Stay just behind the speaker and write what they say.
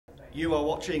You are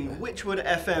watching Wychwood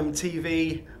FM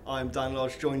TV. I'm Dan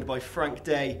Lodge, joined by Frank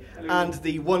Day and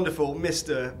the wonderful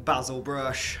Mr. Basil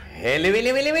Brush. Hello,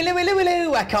 hello, hello, hello, hello,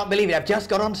 hello. I can't believe it. I've just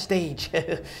got on stage.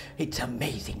 It's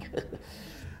amazing.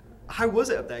 How was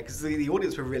it up there? Because the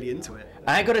audience were really into it.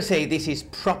 I got to say, this is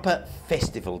proper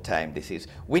festival time. This is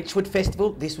Wychwood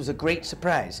Festival. This was a great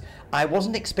surprise. I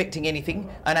wasn't expecting anything,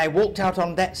 and I walked out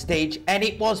on that stage, and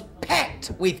it was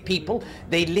packed with people.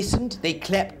 They listened, they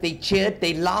clapped, they cheered,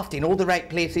 they laughed in all the right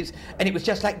places, and it was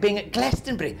just like being at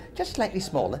Glastonbury, just slightly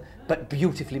smaller, but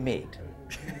beautifully made.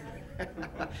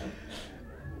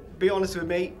 Be honest with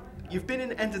me, you've been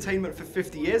in entertainment for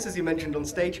 50 years, as you mentioned on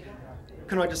stage.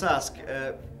 Can I just ask,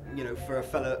 you know, for a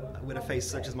fella with a face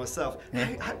such as myself,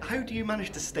 how do you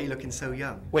manage to stay looking so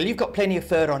young? Well, you've got plenty of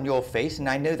fur on your face, and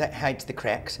I know that hides the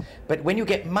cracks, but when you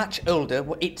get much older,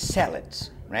 well, it's salads,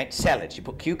 right? Salads. You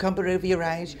put cucumber over your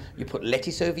eyes, you put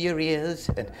lettuce over your ears,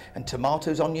 and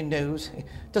tomatoes on your nose. It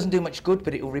doesn't do much good,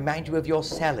 but it will remind you of your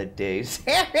salad days.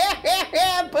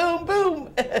 Boom,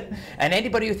 boom! And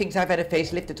anybody who thinks I've had a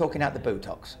facelift are talking out the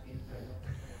Botox.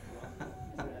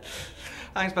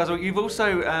 Thanks, Basil. You've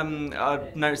also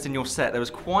noticed in your set there was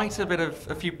quite a bit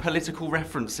of a few political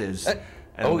references.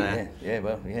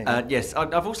 Yes.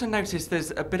 I've also noticed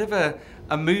there's a bit of a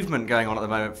movement going on at the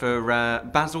moment for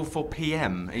Basil for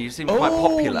PM. You seem quite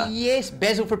popular. Oh, yes,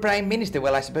 Basil for Prime Minister.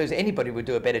 Well, I suppose anybody would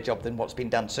do a better job than what's been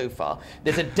done so far.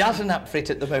 There's a dozen up for it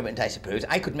at the moment, I suppose.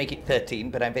 I could make it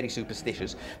 13, but I'm very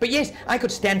superstitious. But yes, I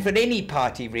could stand for any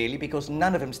party, really, because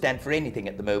none of them stand for anything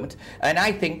at the moment. And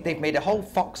I think they've made a whole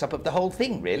fox up of the whole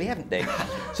thing, really, haven't they?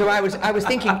 So I was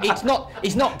thinking, it's not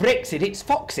Brexit, it's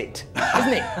Foxit,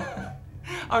 isn't it?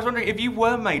 I was wondering, if you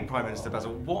were made Prime Minister,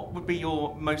 Basil, what would be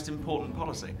your most important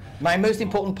policy? My most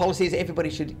important policy is everybody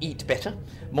should eat better,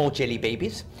 more jelly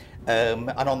babies. And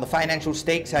on the financial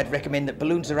stakes, I'd recommend that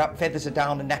balloons are up, feathers are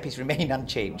down, and nappies remain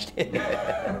unchanged.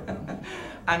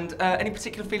 And any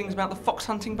particular feelings about the fox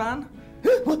hunting ban?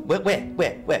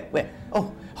 Where?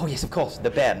 Oh, yes, of course,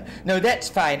 the ban. No, that's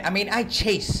fine. I mean, I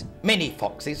chase many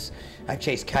foxes. I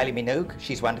chase Kylie Minogue,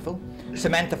 she's wonderful.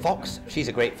 Samantha Fox, she's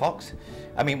a great fox.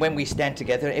 I mean, when we stand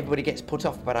together, everybody gets put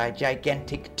off by our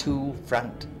gigantic 2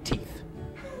 front teeth.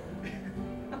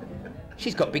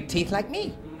 She's got big teeth like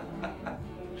me.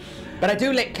 But I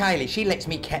do let Kylie, she lets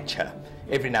me catch her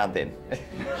every now and then.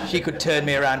 She could turn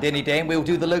me around any day and we'll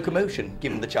do the locomotion,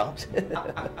 given the chance. And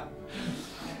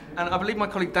I believe my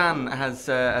colleague Dan has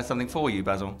something for you,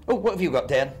 Basil. Oh, what have you got,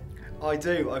 Dan? I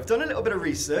do. I've done a little bit of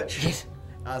research. Yes.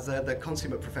 As the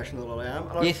consummate professional that I am,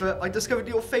 and yes. I discovered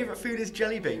your favourite food is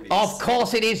jelly babies. Of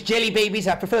course it is jelly babies.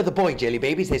 I prefer the boy jelly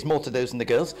babies. There's more to those than the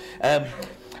girls.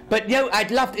 But no,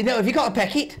 I'd love to. No, have you got a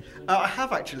packet? I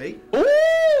have actually.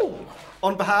 Ooh!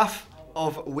 On behalf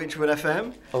of Wychwood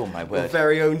FM. Oh my word! Your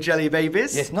very own jelly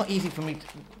babies. Yes, not easy for me to.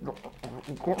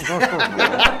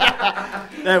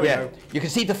 There we go. You can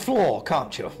see the flaw,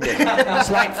 can't you? Yes.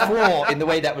 Slight flaw in the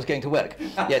way that was going to work.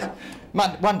 Yes.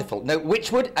 Wonderful. No,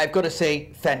 Wychwood, I've got to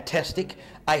say, fantastic.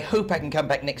 I hope I can come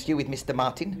back next year with Mr.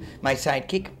 Martin, my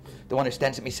sidekick, the one who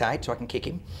stands at my side so I can kick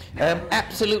him.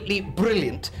 Absolutely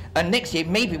brilliant. And next year,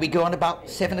 maybe we go on about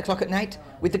 7 o'clock at night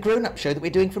with the grown-up show that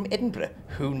we're doing from Edinburgh.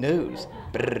 Who knows?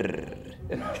 Brrr.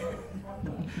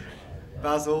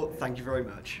 Basil, thank you very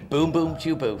much. Boom, boom to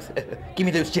you both. Give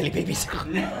me those jelly babies.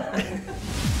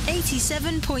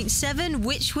 87.7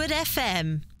 Wychwood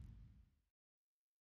FM.